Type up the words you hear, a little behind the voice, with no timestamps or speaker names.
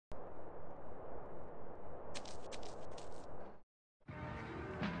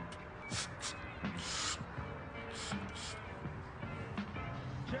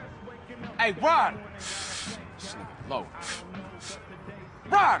Hey, Rod! This nigga low.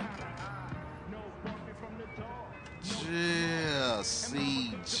 Rod! Yeah,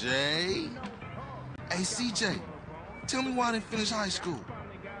 CJ. Hey, CJ, tell me why I didn't finish high school.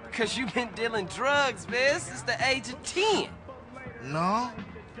 Because you been dealing drugs, man, since the age of 10. No,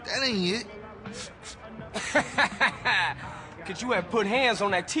 that ain't it. Because you had put hands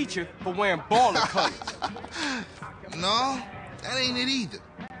on that teacher for wearing baller colors. No, that ain't it either.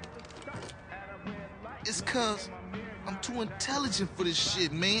 It's 'cause I'm too intelligent for this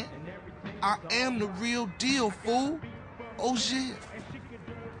shit, man. I am the real deal, fool. Oh, yeah.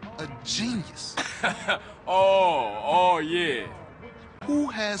 A genius. Oh, yeah. Who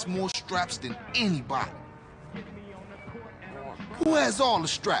has more straps than anybody? Who has all the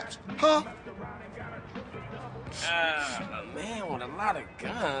straps, huh? A man with a lot of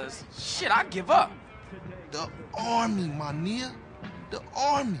guns. Shit, I give up. The Army, my nigga. The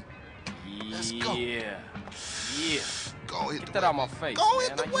Army. Let's go. Yeah. Go hit Get the that out my face, Go man.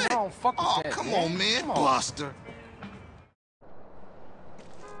 hit the I wet. don't fuck with Oh, that, come man. on, man. Come on. Buster.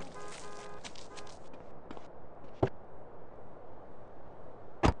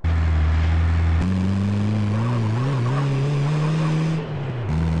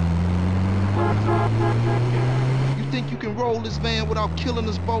 You think you can roll this van without killing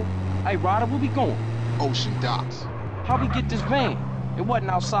us both? Hey, Ryder, where we going? Ocean docks. How we get this van? It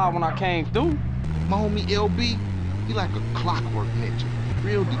wasn't outside when I came through. My homie LB, he like a clockwork ninja.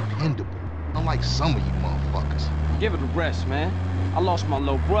 Real dependable. Unlike some of you motherfuckers. Give it a rest, man. I lost my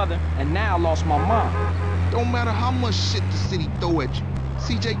little brother, and now I lost my mom. Don't matter how much shit the city throw at you.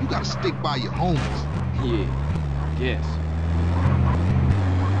 CJ, you gotta stick by your homies. Yeah, guess.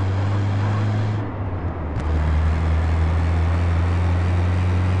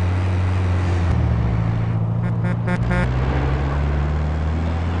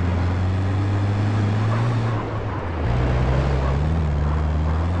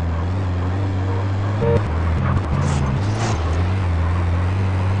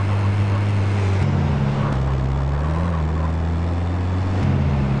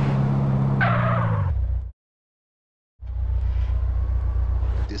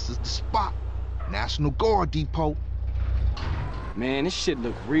 This is the spot. National Guard Depot. Man, this shit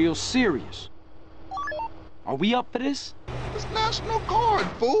look real serious. Are we up for this? It's National Guard,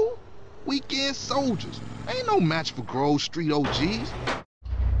 fool. Weekend soldiers. Ain't no match for Grove Street OGs.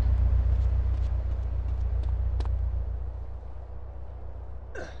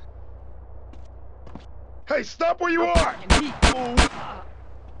 Hey, stop where you are!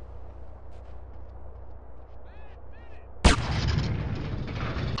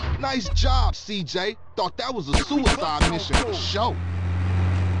 Nice job, CJ. Thought that was a suicide mission for sure.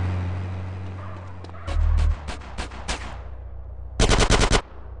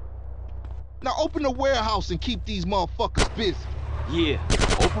 Now open the warehouse and keep these motherfuckers busy. Yeah,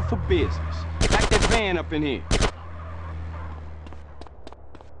 open for business. Back that van up in here.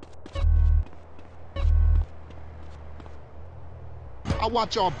 I'll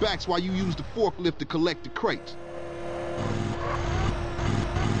watch our backs while you use the forklift to collect the crates.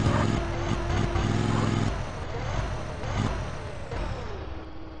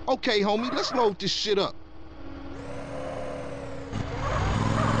 Okay, homie, let's load this shit up.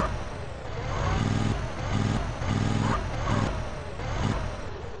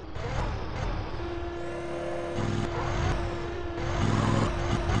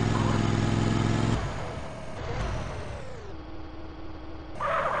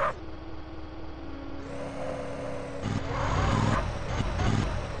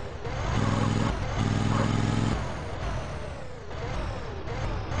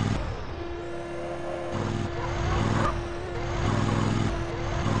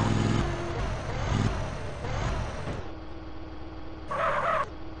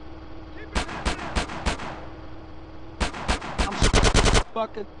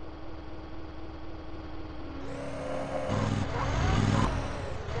 Fucker.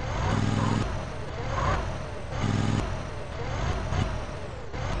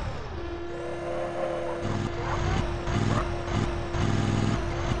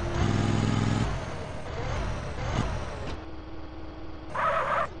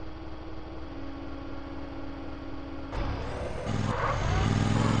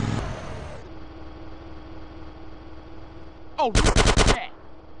 Oh, shit.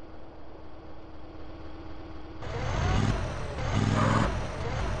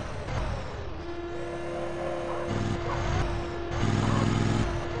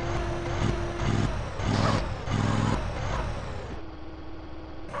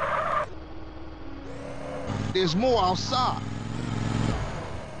 There's more outside.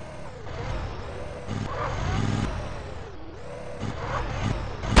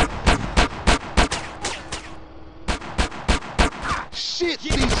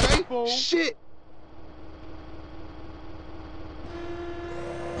 fool. Shit!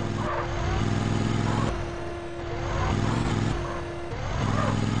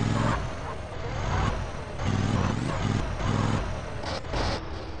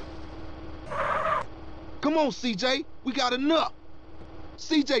 Come on, CJ. We got enough.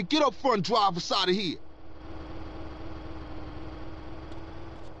 CJ, get up front and drive us out of here.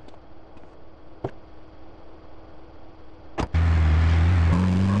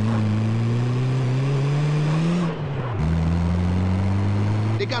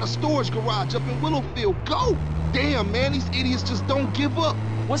 They got a storage garage up in Willowfield. Go! Damn, man, these idiots just don't give up.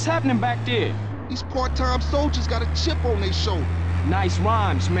 What's happening back there? These part-time soldiers got a chip on their shoulder. Nice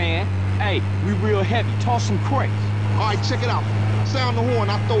rhymes, man. Hey, we real heavy. Toss some crates. All right, check it out. Sound the horn,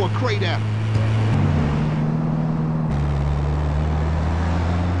 I throw a crate at 'em.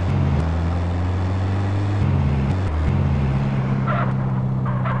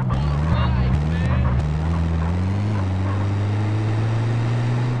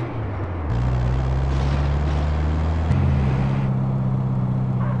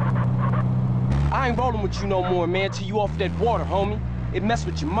 I ain't rolling with you no more, man, till you off that water, homie. It messed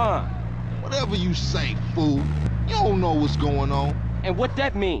with your mind. Whatever you say, fool. You don't know what's going on. And what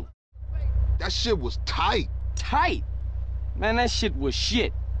that mean? That shit was tight. Tight? Man, that shit was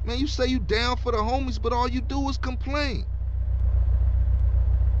shit. Man, you say you down for the homies, but all you do is complain.